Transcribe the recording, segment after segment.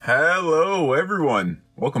Hello, everyone.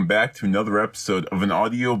 Welcome back to another episode of an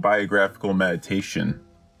audio-biographical meditation.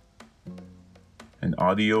 An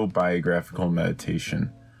audio-biographical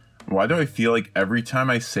meditation. Why do I feel like every time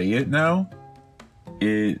I say it now,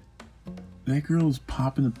 that girl is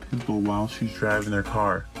popping a pimple while she's driving her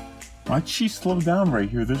car. Why'd she slow down right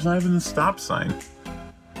here? There's not even a stop sign.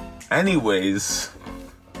 Anyways,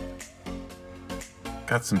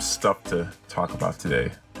 got some stuff to talk about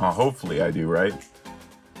today. Well, hopefully I do, right?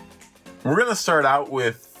 We're going to start out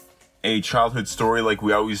with a childhood story like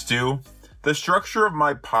we always do. The structure of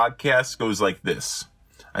my podcast goes like this.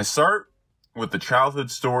 I start with the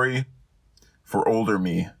childhood story for older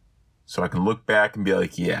me, so I can look back and be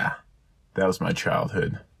like, yeah, that was my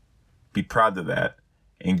childhood. Be proud of that,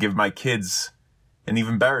 and give my kids an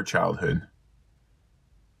even better childhood.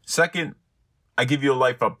 Second, I give you a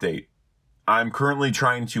life update. I'm currently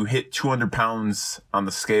trying to hit 200 pounds on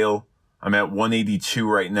the scale. I'm at 182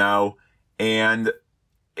 right now. And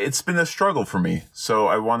it's been a struggle for me. So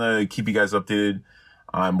I want to keep you guys updated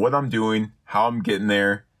on what I'm doing, how I'm getting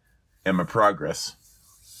there, and my progress.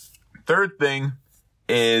 Third thing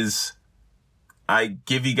is I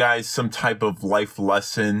give you guys some type of life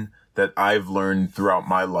lesson that I've learned throughout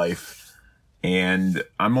my life. And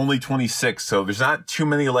I'm only 26, so there's not too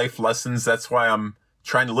many life lessons. That's why I'm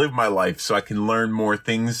trying to live my life so I can learn more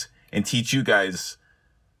things and teach you guys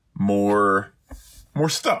more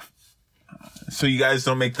stuff. So you guys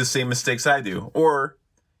don't make the same mistakes I do. Or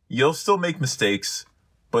you'll still make mistakes,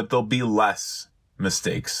 but there'll be less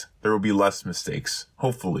mistakes. There will be less mistakes.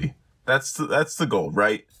 Hopefully. That's the goal,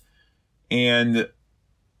 right? And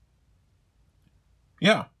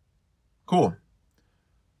yeah. Cool.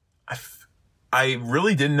 I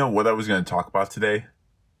really didn't know what I was going to talk about today.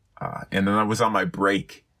 And then I was on my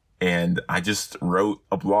break and I just wrote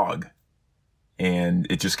a blog and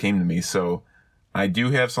it just came to me. So I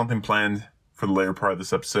do have something planned for the later part of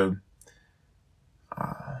this episode.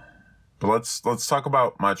 But let's talk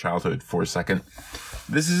about my childhood for a second.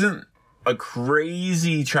 This isn't a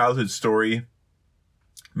crazy childhood story,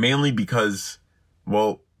 mainly because,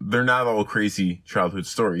 well, they're not all crazy childhood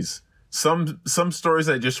stories. Some stories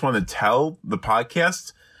I just want to tell the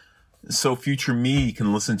podcast so future me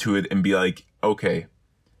can listen to it and be like, okay,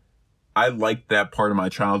 I liked that part of my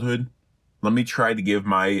childhood. Let me try to give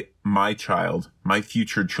my child, my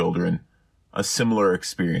future children, a similar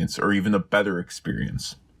experience or even a better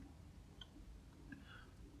experience.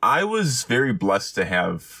 I was very blessed to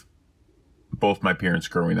have both my parents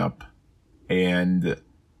growing up, and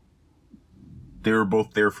they were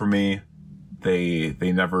both there for me. They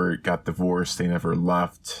never got divorced. They never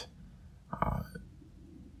left.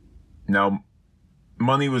 Now,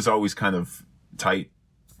 money was always kind of tight.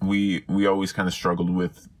 We always kind of struggled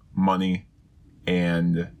with money,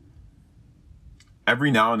 and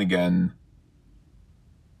every now and again,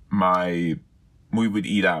 we would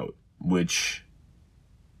eat out, which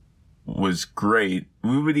was great.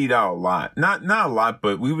 We would eat out a lot. Not a lot,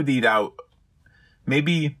 but we would eat out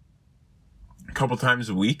maybe a couple times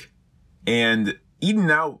a week. And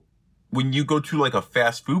eating out, when you go to like a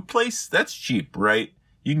fast food place, that's cheap, right?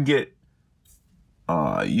 You can get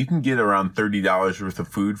around $30 worth of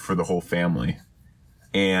food for the whole family.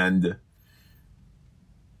 And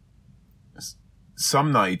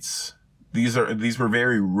some nights, these were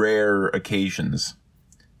very rare occasions.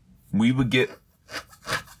 We would get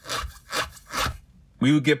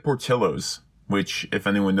Portillos, which, if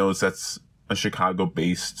anyone knows, that's a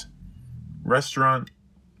Chicago-based restaurant.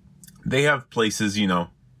 They have places,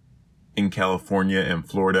 in California and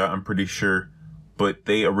Florida, I'm pretty sure, but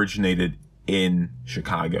they originated in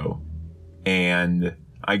Chicago. And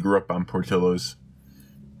I grew up on Portillos.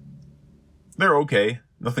 They're okay.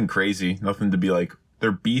 Nothing crazy. Nothing to be like.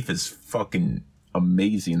 Their beef is fucking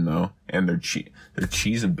amazing, though. And their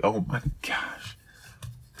cheese and... Oh, my gosh.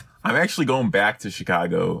 I'm actually going back to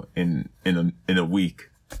Chicago in a week.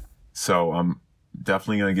 So I'm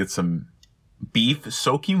definitely going to get some beef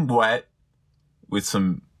soaking wet with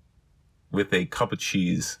a cup of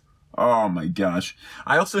cheese. Oh, my gosh.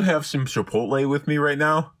 I also have some Chipotle with me right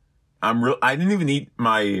now. I didn't even eat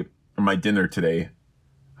my dinner today.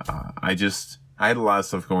 I had a lot of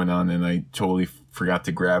stuff going on, and I totally forgot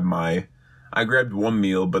to grab I grabbed one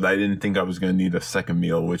meal, but I didn't think I was going to need a second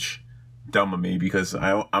meal, which dumb of me because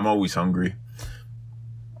I'm always hungry.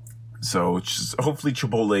 So hopefully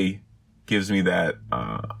Chipotle gives me that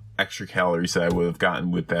extra calories that I would have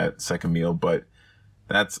gotten with that second meal, but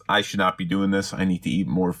I should not be doing this. I need to eat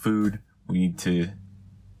more food. We need to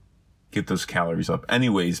get those calories up.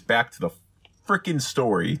 Anyways, back to the freaking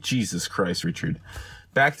story. Jesus Christ, Richard.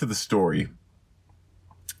 Back to the story.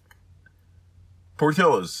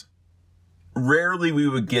 Portillos. Rarely we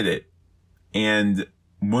would get it. And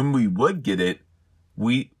when we would get it,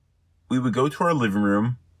 we would go to our living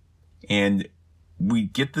room and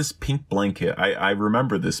we'd get this pink blanket. I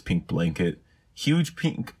remember this pink blanket. Huge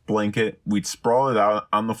pink blanket. We'd sprawl it out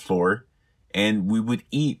on the floor and we would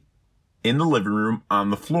eat in the living room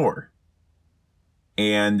on the floor.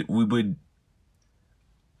 And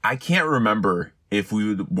I can't remember if we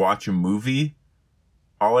would watch a movie.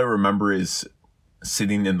 All I remember is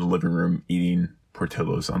sitting in the living room eating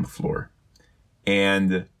Portillos on the floor.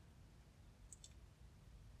 And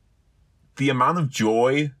the amount of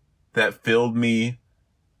joy that filled me,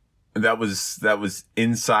 that was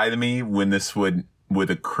inside of me when this would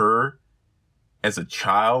occur as a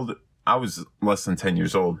child. I was less than 10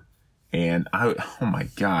 years old. And oh my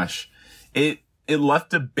gosh, it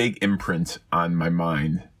left a big imprint on my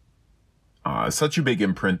mind. Such a big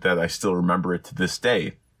imprint that I still remember it to this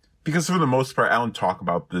day. Because for the most part, I don't talk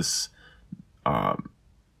about this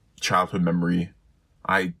childhood memory.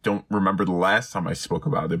 I don't remember the last time I spoke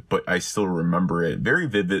about it, but I still remember it very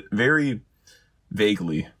very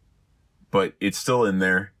vaguely. But it's still in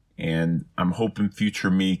there, and I'm hoping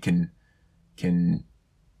future me can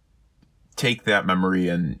take that memory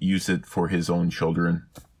and use it for his own children.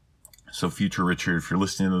 So future Richard, if you're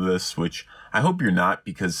listening to this, which I hope you're not,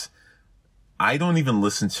 because I don't even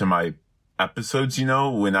listen to my episodes,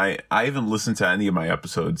 when I haven't listened to any of my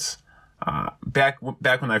episodes. Back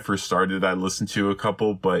when I first started, I listened to a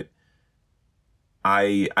couple, but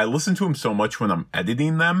I listen to them so much when I'm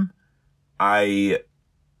editing them, I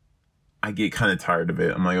get kind of tired of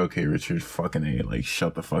it. I'm like, okay, Richard, fucking A, like,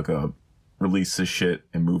 shut the fuck up, release this shit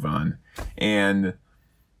and move on. And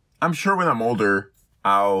I'm sure when I'm older,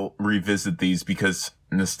 I'll revisit these because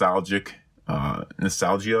nostalgia,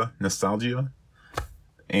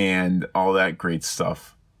 and all that great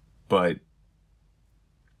stuff. But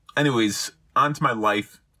anyways, on to my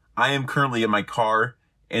life. I am currently in my car,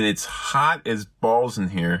 and it's hot as balls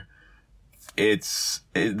in here. This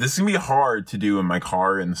is gonna be hard to do in my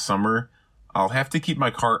car in the summer. I'll have to keep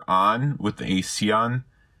my car on with the AC on,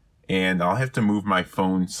 and I'll have to move my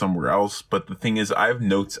phone somewhere else. But the thing is, I have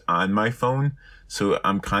notes on my phone, so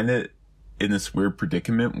I'm kind of in this weird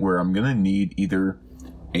predicament where I'm gonna need either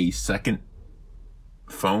a second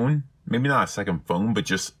phone, maybe not a second phone, but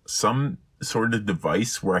just some sort of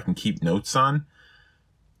device where I can keep notes on.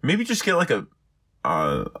 Maybe just get like a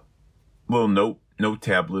little note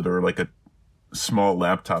tablet, or like a small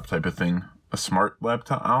laptop type of thing. A smart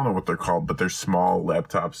laptop? I don't know what they're called, but they're small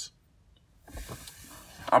laptops.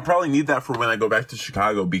 I'll probably need that for when I go back to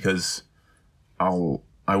Chicago, because I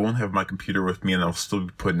won't have my computer with me, and I'll still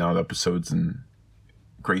be putting out episodes and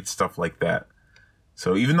great stuff like that.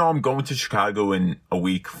 So even though I'm going to Chicago in a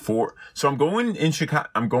week I'm going in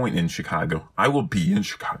Chicago. I will be in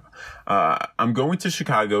Chicago. I'm going to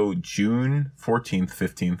Chicago June 14th,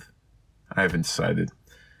 15th. I haven't decided.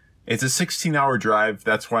 It's a 16-hour drive.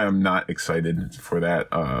 That's why I'm not excited for that.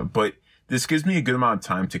 But this gives me a good amount of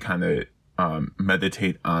time to kind of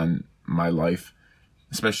meditate on my life,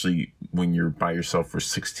 especially when you're by yourself for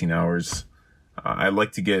 16 hours. I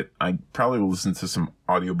probably will listen to some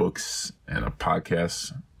audiobooks and a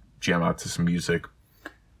podcast, jam out to some music.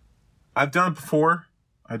 I've done it before.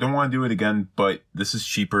 I don't want to do it again, but this is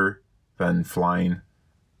cheaper than flying.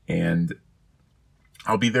 And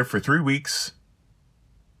I'll be there for 3 weeks.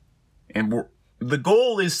 And the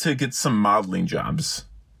goal is to get some modeling jobs.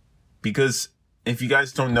 Because if you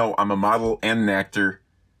guys don't know, I'm a model and an actor.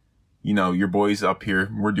 Your boys up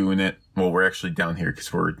here, we're doing it. Well, we're actually down here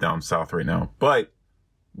because we're down south right now. But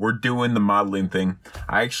we're doing the modeling thing.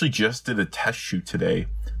 I actually just did a test shoot today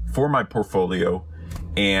for my portfolio.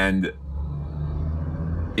 And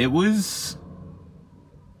it was...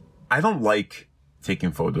 I don't like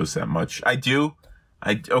taking photos that much. I do.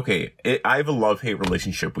 I have a love-hate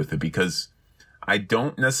relationship with it, because I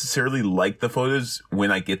don't necessarily like the photos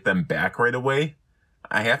when I get them back right away.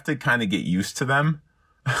 I have to kind of get used to them.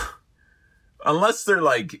 Unless they're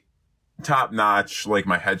like top notch, like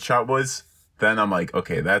my headshot was, then I'm like,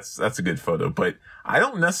 okay, that's a good photo. But I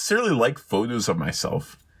don't necessarily like photos of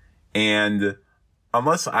myself. And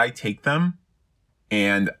unless I take them,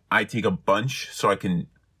 and I take a bunch so I can,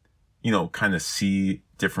 kind of see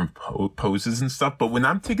different poses and stuff. But when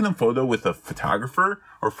I'm taking a photo with a photographer,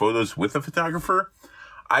 or photos with a photographer,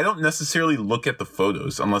 I don't necessarily look at the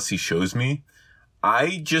photos unless he shows me.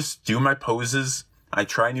 I just do my poses. I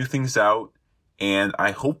try new things out, and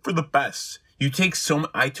I hope for the best.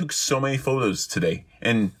 I took so many photos today,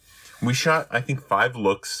 and we shot, I think, 5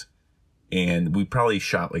 looks, and we probably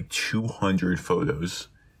shot like 200 photos,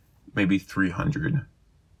 maybe 300.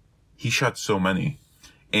 he shot so many.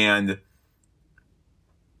 And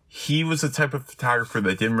he was the type of photographer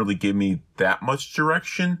that didn't really give me that much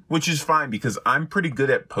direction, which is fine because I'm pretty good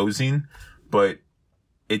at posing, but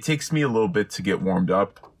it takes me a little bit to get warmed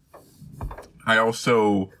up. I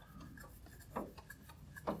also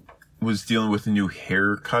was dealing with a new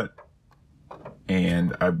haircut,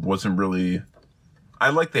 and I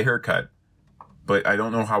like the haircut, but I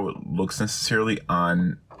don't know how it looks necessarily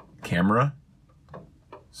on camera.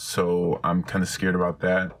 So I'm kind of scared about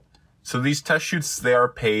that. So these test shoots, they are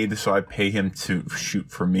paid. So I pay him to shoot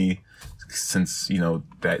for me since,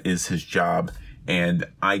 that is his job. And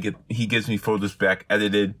he gives me photos back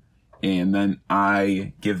edited, and then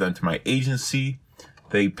I give them to my agency.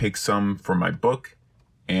 They pick some for my book,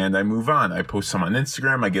 and I move on. I post some on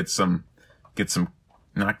Instagram. I get some,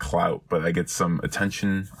 not clout, but I get some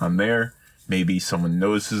attention on there. Maybe someone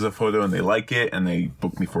notices a photo and they like it and they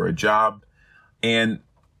book me for a job. And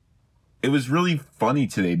it was really funny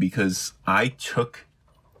today because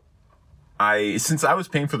since I was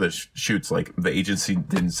paying for the shoots, like the agency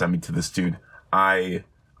didn't send me to this dude. I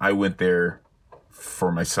went there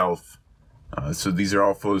for myself. So these are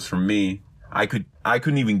all photos from me. I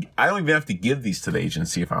don't even have to give these to the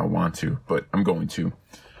agency if I want to, but I'm going to.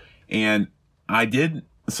 And I did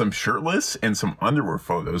some shirtless and some underwear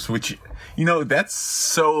photos, which, that's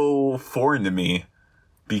so foreign to me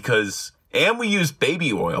and we used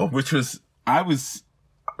baby oil, which I'm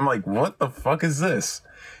like, what the fuck is this?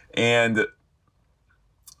 And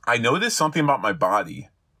I noticed something about my body,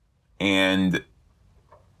 and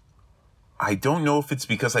I don't know if it's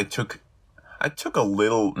because I took a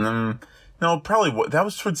little, no, probably that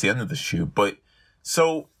was towards the end of the shoot, but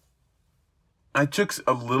so I took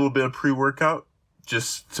a little bit of pre-workout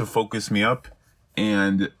just to focus me up,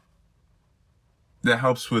 and that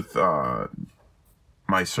helps with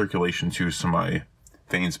my circulation too, so my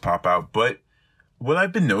veins pop out. But what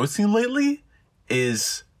I've been noticing lately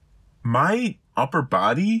is my upper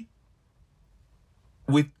body,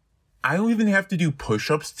 I don't even have to do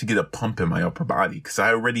push-ups to get a pump in my upper body, because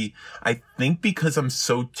I think because I'm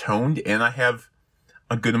so toned and I have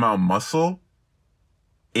a good amount of muscle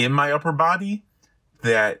in my upper body,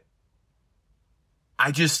 that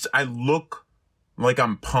I look like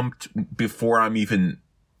I'm pumped before I'm even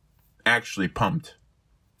actually pumped.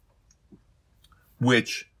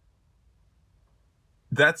 Which,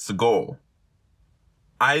 that's the goal.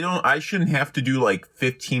 I shouldn't have to do like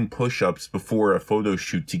 15 push-ups before a photo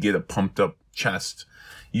shoot to get a pumped up chest.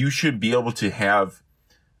 You should be able to have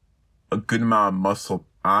a good amount of muscle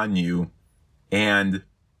on you, and,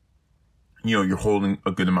 you're holding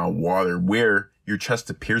a good amount of water where your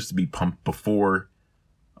chest appears to be pumped before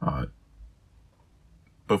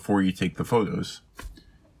you take the photos.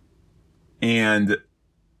 And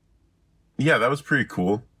yeah, that was pretty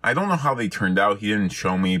cool. I don't know how they turned out. He didn't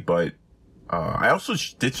show me, but I also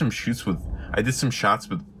did some shots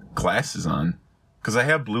with glasses on, because I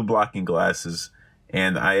have blue blocking glasses,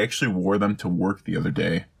 and I actually wore them to work the other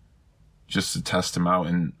day just to test them out,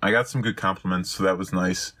 and I got some good compliments, so that was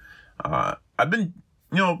nice. I've been,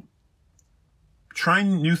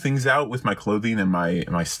 trying new things out with my clothing and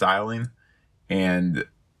my styling, and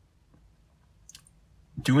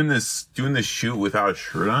doing this shoot without a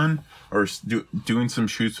shirt on, or doing some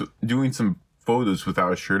photos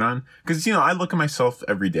without a shirt on, because I look at myself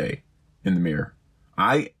every day in the mirror.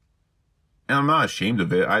 And I'm not ashamed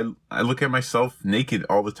of it. I look at myself naked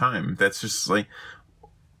all the time. That's just like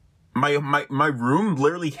my room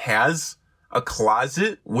literally has a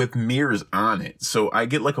closet with mirrors on it. So I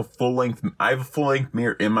get like I have a full length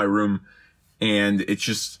mirror in my room, and that's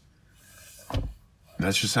just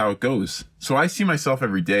how it goes. So I see myself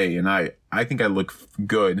every day, and I think I look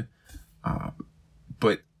good.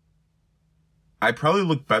 But I probably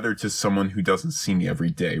look better to someone who doesn't see me every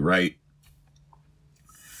day, right?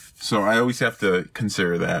 So I always have to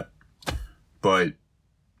consider that. But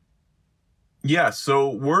yeah, so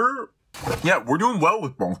we're doing well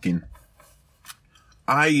with bulking.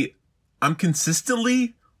 I'm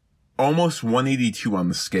consistently almost 182 on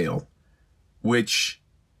the scale, which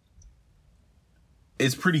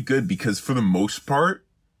is pretty good, because for the most part,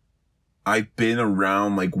 I've been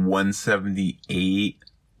around like 178,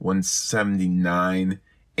 179.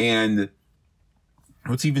 And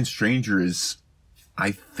what's even stranger is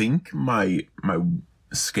I think my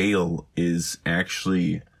scale is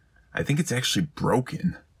actually, I think it's actually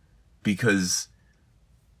broken, because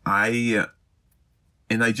I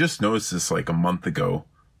just noticed this like a month ago,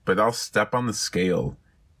 but I'll step on the scale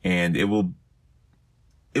and it will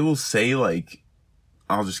say like,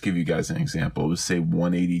 I'll just give you guys an example. It would say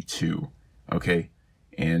 182. Okay.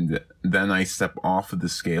 And then I step off of the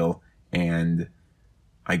scale and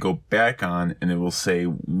I go back on and it will say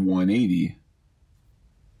 180.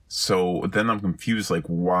 So then I'm confused, like,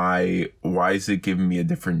 why is it giving me a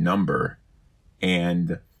different number?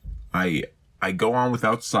 And I go on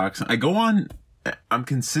without socks. I'm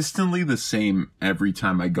consistently the same every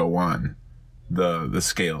time I go on the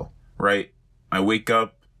scale, right? I wake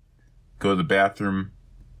up, go to the bathroom,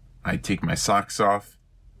 I take my socks off,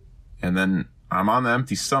 and then I'm on the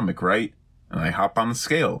empty stomach, right? And I hop on the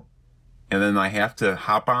scale. And then I have to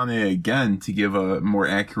hop on it again to give a more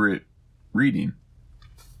accurate reading.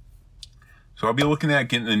 So I'll be looking at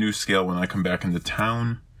getting a new scale when I come back into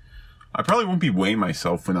town. I probably won't be weighing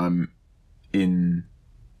myself when I'm in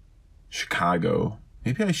Chicago.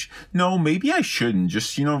 Maybe I maybe I shouldn't.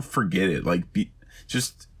 Just, forget it.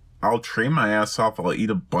 I'll train my ass off. I'll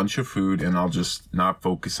eat a bunch of food and I'll just not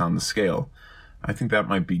focus on the scale. I think that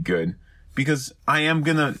might be good because I am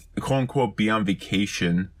gonna, quote unquote, be on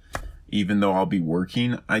vacation, even though I'll be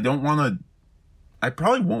working. I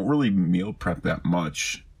probably won't really meal prep that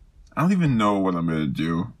much. I don't even know what I'm gonna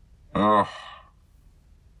do. I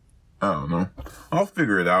don't know. I'll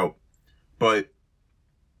figure it out. But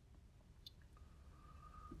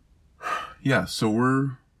yeah, so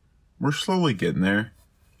we're slowly getting there.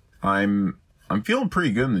 I'm feeling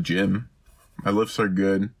pretty good in the gym. My lifts are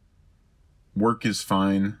good. Work is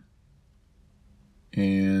fine.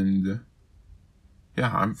 And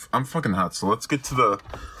yeah, I'm fucking hot. So let's get to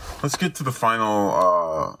the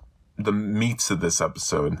final the meats of this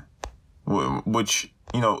episode. Which,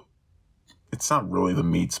 it's not really the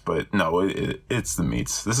meats, but no, it's the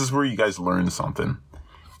meats. This is where you guys learn something.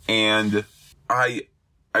 And I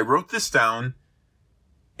wrote this down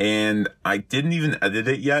and I didn't even edit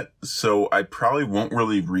it yet, so I probably won't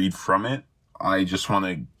really read from it. I just want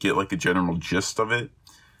to get like a general gist of it.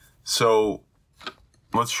 So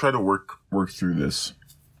let's try to work through this.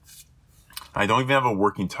 I don't even have a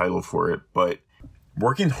working title for it, but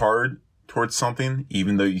working hard towards something,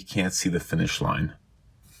 even though you can't see the finish line.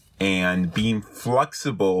 And being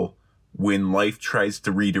flexible when life tries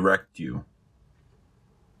to redirect you.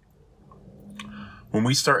 When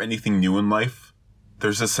we start anything new in life,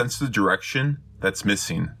 there's a sense of direction that's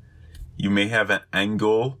missing. You may have an end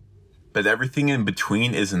goal, but everything in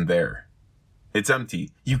between isn't there. It's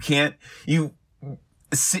empty. You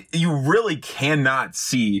really cannot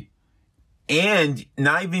see. And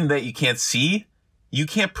not even that you can't see, you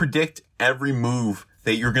can't predict every move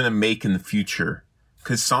that you're going to make in the future.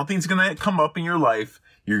 Because something's going to come up in your life.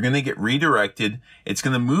 You're going to get redirected. It's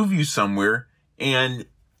going to move you somewhere. And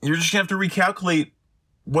you're just going to have to recalculate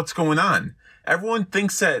what's going on. Everyone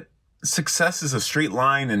thinks that success is a straight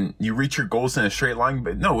line and you reach your goals in a straight line.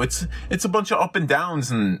 But no, it's a bunch of up and downs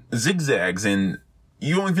and zigzags. And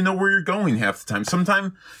you don't even know where you're going half the time.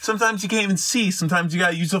 Sometimes you can't even see. Sometimes you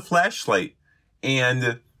got to use a flashlight.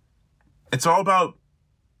 And it's all about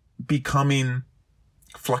becoming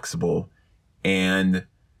flexible and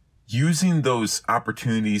using those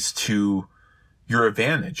opportunities to your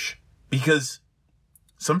advantage, because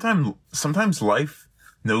sometimes life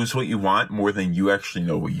knows what you want more than you actually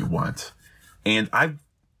know what you want. And I've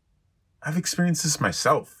experienced this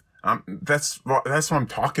myself. That's why I'm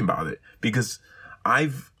talking about it, because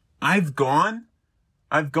I've gone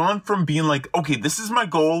from being like, okay, this is my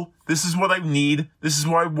goal. This is what I need. This is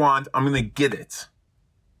what I want. I'm going to get it.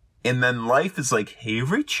 And then life is like, hey,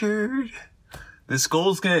 Richard, this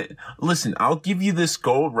goal is listen, I'll give you this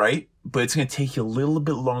goal, right? But it's going to take you a little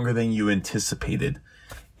bit longer than you anticipated.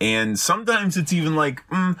 And sometimes it's even like,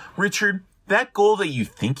 Richard, that goal that you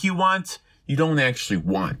think you want, you don't actually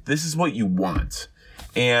want. This is what you want.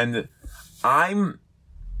 And I'm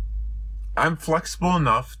flexible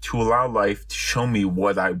enough to allow life to show me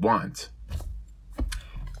what I want.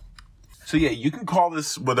 So yeah, you can call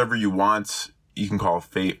this whatever you want. You can call it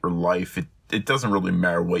fate or life. It doesn't really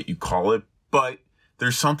matter what you call it, but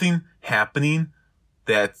there's something happening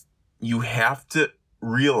that you have to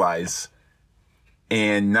realize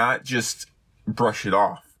and not just brush it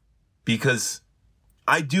off. Because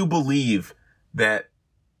I do believe that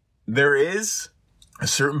there is a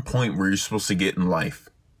certain point where you're supposed to get in life.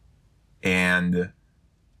 And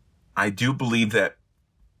I do believe that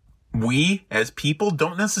we as people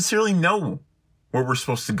don't necessarily know where we're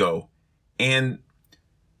supposed to go. And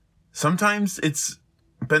sometimes it's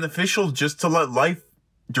beneficial just to let life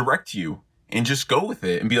direct you and just go with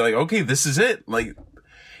it and be like, okay, this is it.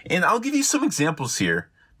 And I'll give you some examples here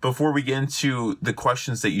before we get into the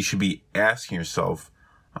questions that you should be asking yourself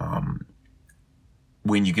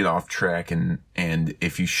when you get off track and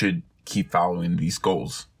if you should keep following these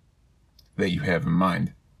goals that you have in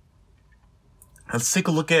mind. Let's take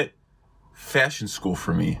a look at fashion school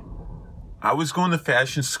for me. I was going to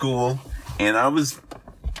fashion school, and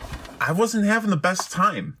I wasn't having the best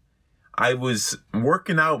time. I was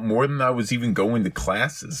working out more than I was even going to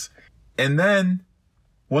classes. And then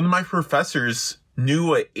one of my professors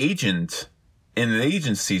knew an agent in an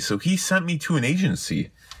agency, so he sent me to an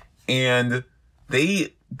agency. And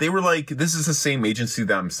they were like, this is the same agency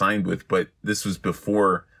that I'm signed with, but this was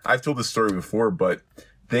before. I've told this story before, but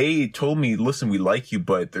they told me, listen, we like you,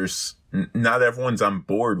 but not everyone's on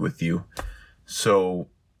board with you. So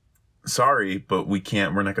sorry, but we're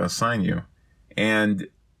not going to sign you. And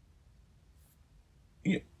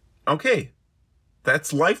okay,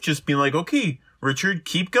 that's life just being like, okay, Richard,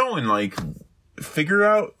 keep going. Like, figure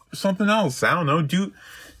out something else. I don't know.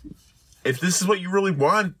 If this is what you really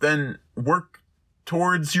want, then work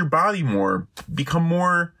towards your body more. Become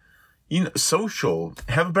more, social.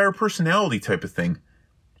 Have a better personality type of thing.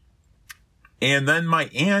 And then my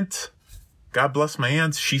aunt, God bless my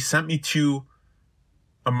aunt, she sent me to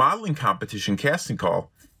a modeling competition casting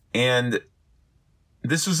call. And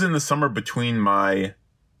this was in the summer between my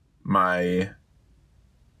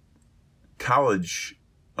college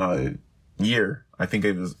year. I think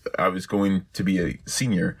I was going to be a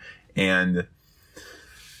senior, and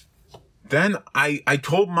then I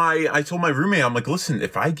told my roommate, I'm like, listen,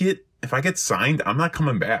 if I get signed, I'm not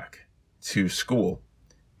coming back to school,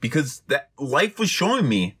 because that life was showing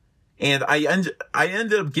me, and I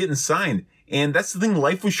ended up getting signed, and that's the thing,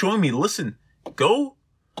 life was showing me. Listen, go.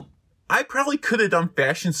 I probably could have done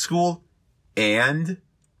fashion school and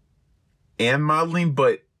modeling,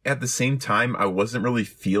 but at the same time, I wasn't really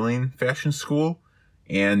feeling fashion school.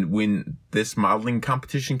 And when this modeling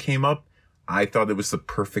competition came up, I thought it was the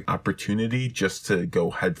perfect opportunity just to go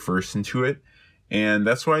headfirst into it. And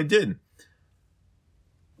that's what I did.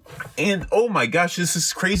 And oh my gosh, this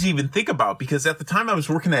is crazy to even think about, because at the time I was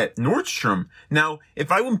working at Nordstrom. Now,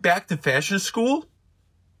 if I went back to fashion school,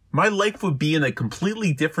 my life would be in a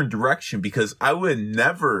completely different direction, because I would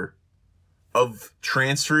never have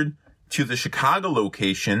transferred to the Chicago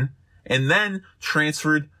location and then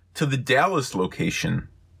transferred to the Dallas location.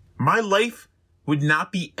 My life would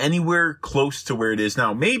not be anywhere close to where it is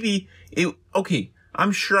now. I'm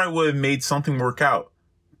sure I would have made something work out,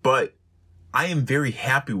 but I am very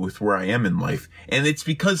happy with where I am in life. And it's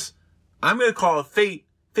because I'm going to call it fate.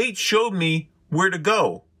 Fate showed me where to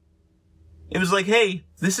go. It was like, hey,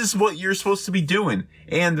 this is what you're supposed to be doing.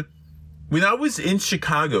 And when I was in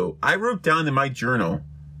Chicago, I wrote down in my journal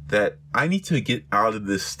that I need to get out of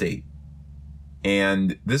this state.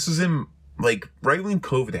 And this was in, right when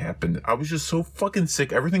COVID happened. I was just so fucking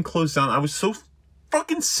sick. Everything closed down. I was so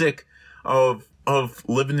fucking sick of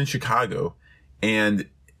living in Chicago. And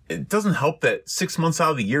it doesn't help that 6 months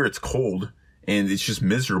out of the year it's cold and it's just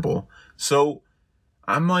miserable. So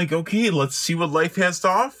I'm like, okay, let's see what life has to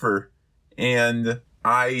offer. And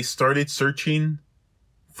I started searching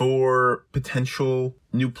for potential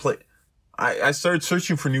new I started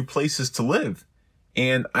searching for new places to live,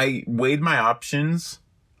 and I weighed my options.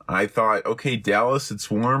 I thought, okay, Dallas, it's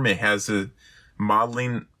warm. It has a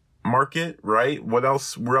modeling market, right? Where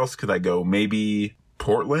else could I go? Maybe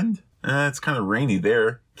Portland? It's kind of rainy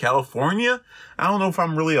there. California? I don't know if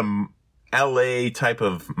I'm really a LA type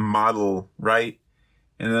of model, right?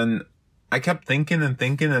 And then I kept thinking, and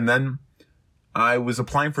then I was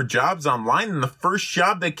applying for jobs online, and the first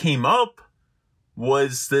job that came up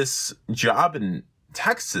was this job in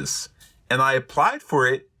Texas. And I applied for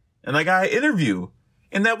it, and I got an interview.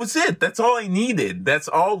 And that was it. That's all I needed. That's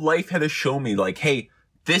all life had to show me. Like, hey,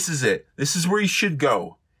 this is it. This is where you should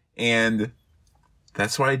go. And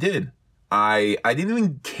that's what I did. I didn't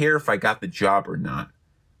even care if I got the job or not,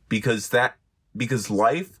 because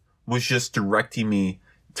life was just directing me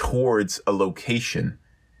towards a location.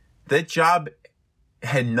 That job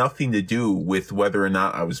had nothing to do with whether or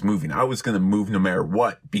not I was moving. I was going to move no matter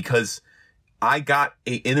what, because I got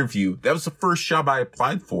an interview. That was the first job I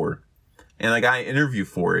applied for, and I got an interview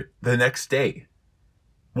for it the next day.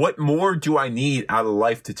 What more do I need out of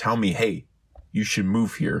life to tell me, hey, you should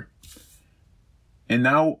move here? And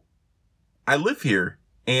now I live here,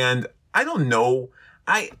 and I don't know.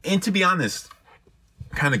 And to be honest,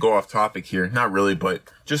 kind of go off topic here. Not really, but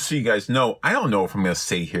just so you guys know, I don't know if I'm going to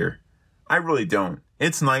stay here. I really don't.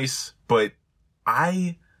 It's nice, but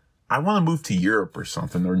I want to move to Europe or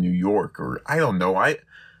something, or New York, or I don't know. I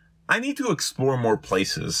need to explore more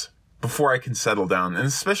places before I can settle down. And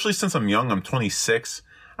especially since I'm young, I'm 26,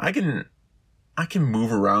 I can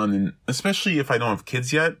move around, and especially if I don't have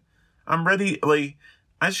kids yet, I'm ready. I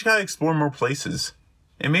just gotta explore more places,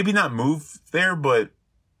 and maybe not move there, but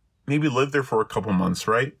maybe live there for a couple months,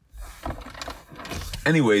 right?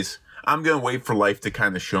 Anyways, I'm gonna wait for life to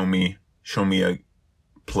kind of show me show me a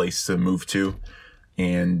place to move to.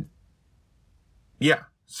 And yeah,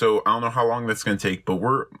 so I don't know how long that's going to take, but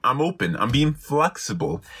I'm open. I'm being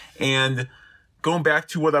flexible. And going back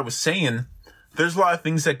to what I was saying, there's a lot of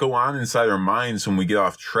things that go on inside our minds when we get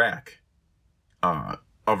off track of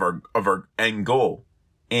our end goal.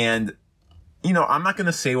 And, you know, I'm not going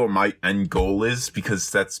to say what my end goal is because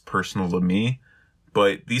that's personal to me,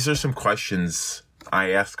 but these are some questions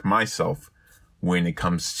I ask myself when it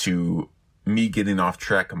comes to me getting off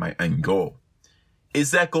track of my end goal.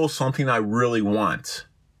 Is that goal something I really want?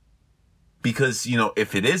 Because, you know,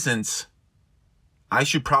 if it isn't, I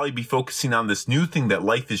should probably be focusing on this new thing that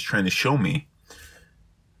life is trying to show me.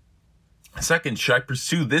 Second, should I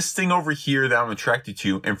pursue this thing over here that I'm attracted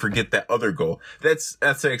to and forget that other goal? That's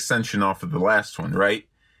an extension off of the last one, right?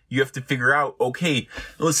 You have to figure out, okay,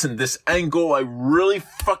 listen, this end goal, I really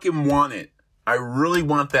fucking want it. I really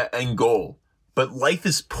want that end goal. But life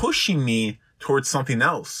is pushing me towards something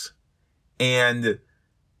else. And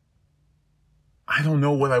I don't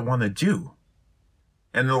know what I want to do.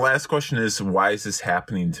 And the last question is, why is this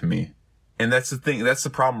happening to me? And that's the thing. That's the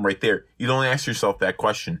problem right there. You don't ask yourself that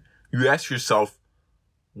question. You ask yourself,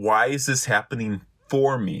 why is this happening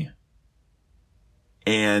for me?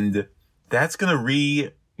 And that's going to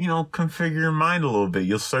configure your mind a little bit.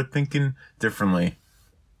 You'll start thinking differently.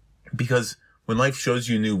 Because when life shows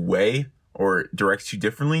you a new way or directs you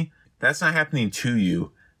differently, that's not happening to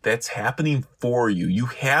you. That's happening for you. You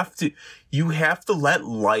have to let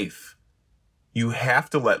life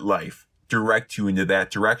direct you into that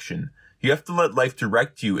direction. You have to let life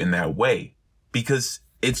direct you in that way because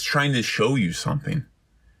it's trying to show you something.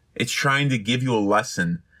 It's trying to give you a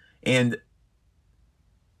lesson. And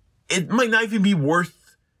it might not even be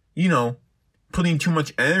worth, putting too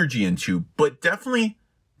much energy into, but definitely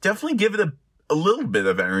give it a little bit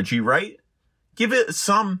of energy, right? Give it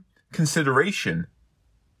some consideration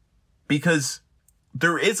because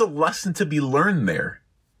there is a lesson to be learned there.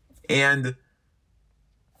 And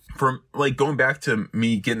from going back to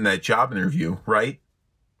me getting that job interview, right?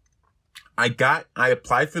 I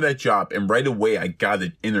applied for that job and right away I got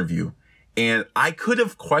an interview and I could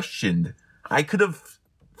have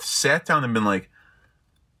sat down and been like,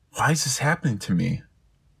 why is this happening to me?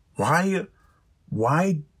 Why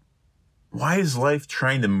is life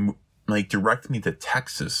trying to direct me to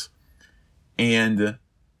Texas? And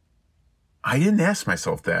I didn't ask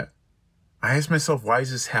myself that. I asked myself, why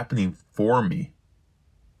is this happening for me?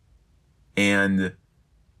 And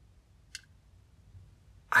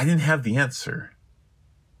I didn't have the answer.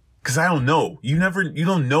 Because I don't know. You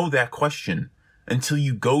don't know that question until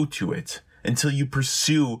you go to it. Until you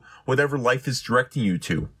pursue whatever life is directing you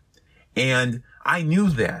to. And I knew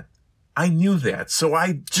that. So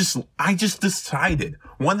I just decided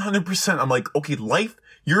 100%. I'm like, okay, life,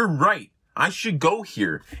 you're right. I should go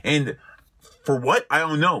here. And for what? I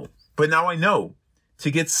don't know. But now I know. To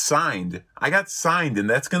get signed. I got signed and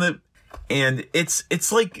and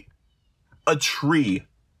it's like a tree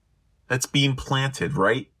that's being planted,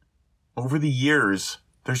 right? Over the years,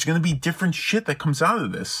 there's going to be different shit that comes out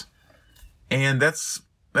of this. And that's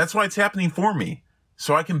why it's happening for me.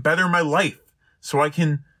 So I can better my life. So I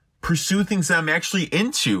can pursue things that I'm actually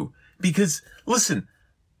into. Because, listen,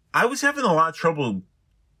 I was having a lot of trouble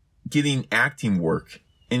getting acting work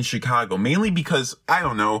in Chicago. Mainly because, I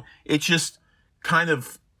don't know, it just kind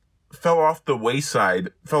of fell off the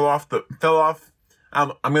wayside. I'm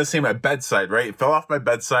going to say my bedside, right? It fell off my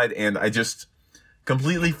bedside and I just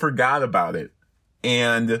completely forgot about it.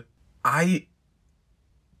 And I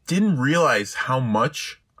didn't realize how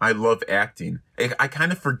much I love acting. I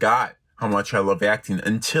kind of forgot how much I love acting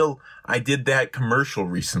until I did that commercial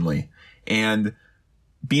recently. And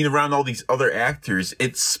being around all these other actors,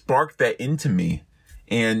 it sparked that into me.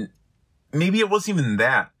 And maybe it wasn't even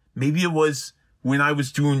that. Maybe it was when I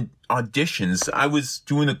was doing auditions, I was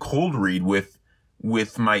doing a cold read with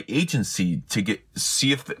my agency to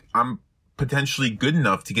see if I'm potentially good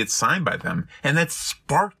enough to get signed by them. And that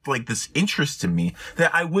sparked this interest in me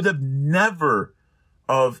that I would have never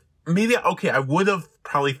I would have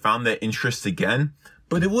probably found that interest again,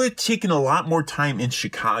 but it would have taken a lot more time in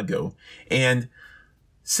Chicago. And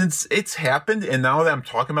since it's happened and now that I'm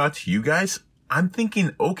talking about it to you guys, I'm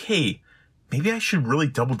thinking, okay, maybe I should really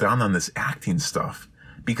double down on this acting stuff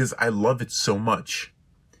because I love it so much.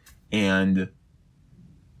 And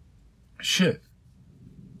shit.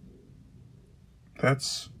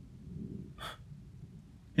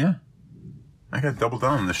 Yeah. I gotta double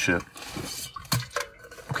down on this shit.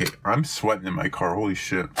 Okay, I'm sweating in my car. Holy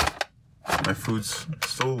shit. My food's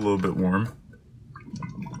still a little bit warm.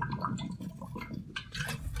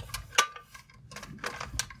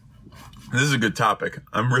 This is a good topic.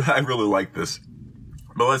 I really like this.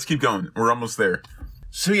 But let's keep going. We're almost there.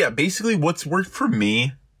 So yeah, basically what's worked for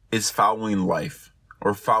me is following life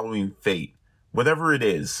or following fate, whatever it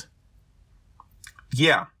is.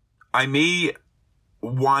 Yeah, I may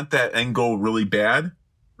want that end goal really bad,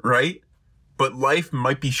 right? But life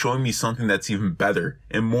might be showing me something that's even better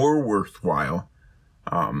and more worthwhile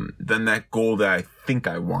than that goal that I think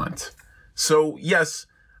I want. So yes,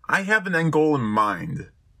 I have an end goal in mind,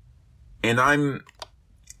 and I'm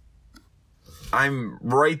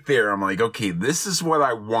right there. I'm like, okay, this is what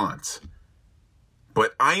I want,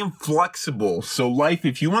 but I am flexible. So life,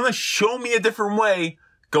 if you want to show me a different way,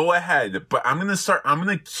 go ahead. But I'm going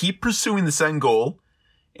to keep pursuing this end goal.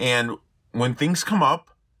 And when things come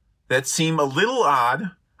up that seem a little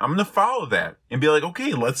odd, I'm going to follow that and be like,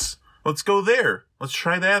 okay, let's go there. Let's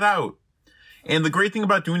try that out. And the great thing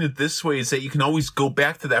about doing it this way is that you can always go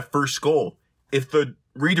back to that first goal. If the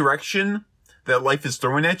redirection that life is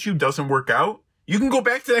throwing at you doesn't work out, you can go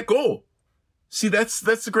back to that goal. See, that's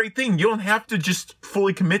the great thing. You don't have to just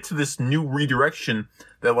fully commit to this new redirection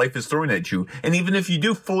that life is throwing at you. And even if you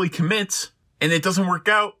do fully commit and it doesn't work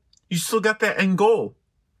out, you still got that end goal.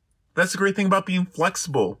 That's the great thing about being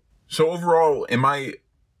flexible. So overall, in my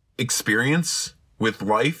experience with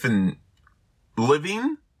life and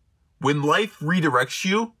living, when life redirects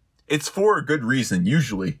you, it's for a good reason.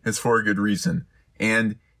 Usually it's for a good reason.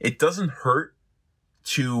 And it doesn't hurt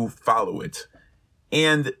to follow it.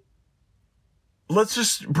 And let's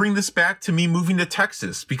just bring this back to me moving to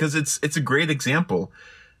Texas, because it's a great example.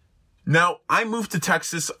 Now, I moved to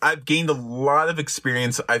Texas. I've gained a lot of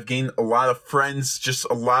experience. I've gained a lot of friends, just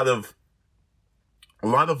a lot of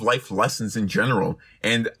life lessons in general.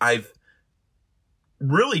 And I've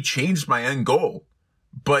really changed my end goal.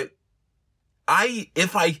 But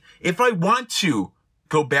if I want to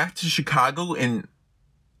go back to Chicago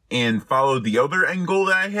and follow the other end goal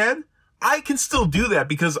that I had, I can still do that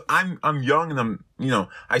because I'm young and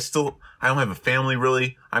I don't have a family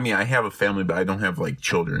really. I mean, I have a family, but I don't have like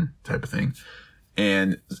children type of thing.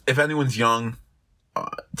 And if anyone's young,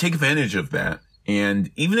 take advantage of that.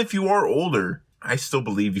 And even if you are older, I still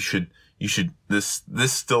believe this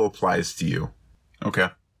still applies to you. Okay.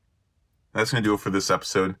 That's going to do it for this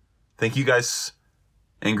episode. Thank you guys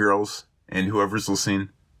and girls and whoever's listening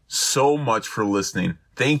so much for listening.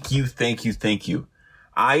 Thank you.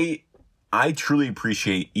 I truly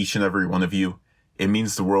appreciate each and every one of you. It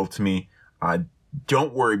means the world to me.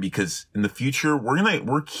 Don't worry, because in the future we're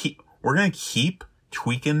gonna keep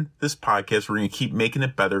tweaking this podcast. We're gonna keep making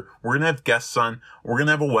it better. We're gonna have guests on. We're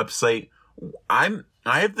gonna have a website. I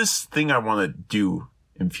have this thing I want to do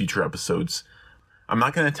in future episodes. I'm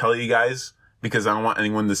not gonna tell you guys because I don't want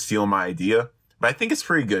anyone to steal my idea, but I think it's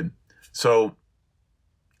pretty good. So,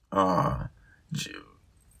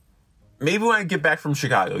 maybe when I get back from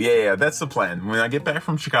Chicago. Yeah, that's the plan. When I get back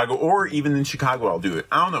from Chicago, or even in Chicago, I'll do it.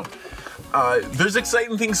 I don't know. There's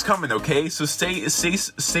exciting things coming, okay? So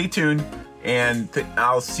stay tuned, and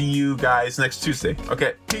I'll see you guys next Tuesday.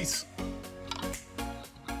 Okay, peace.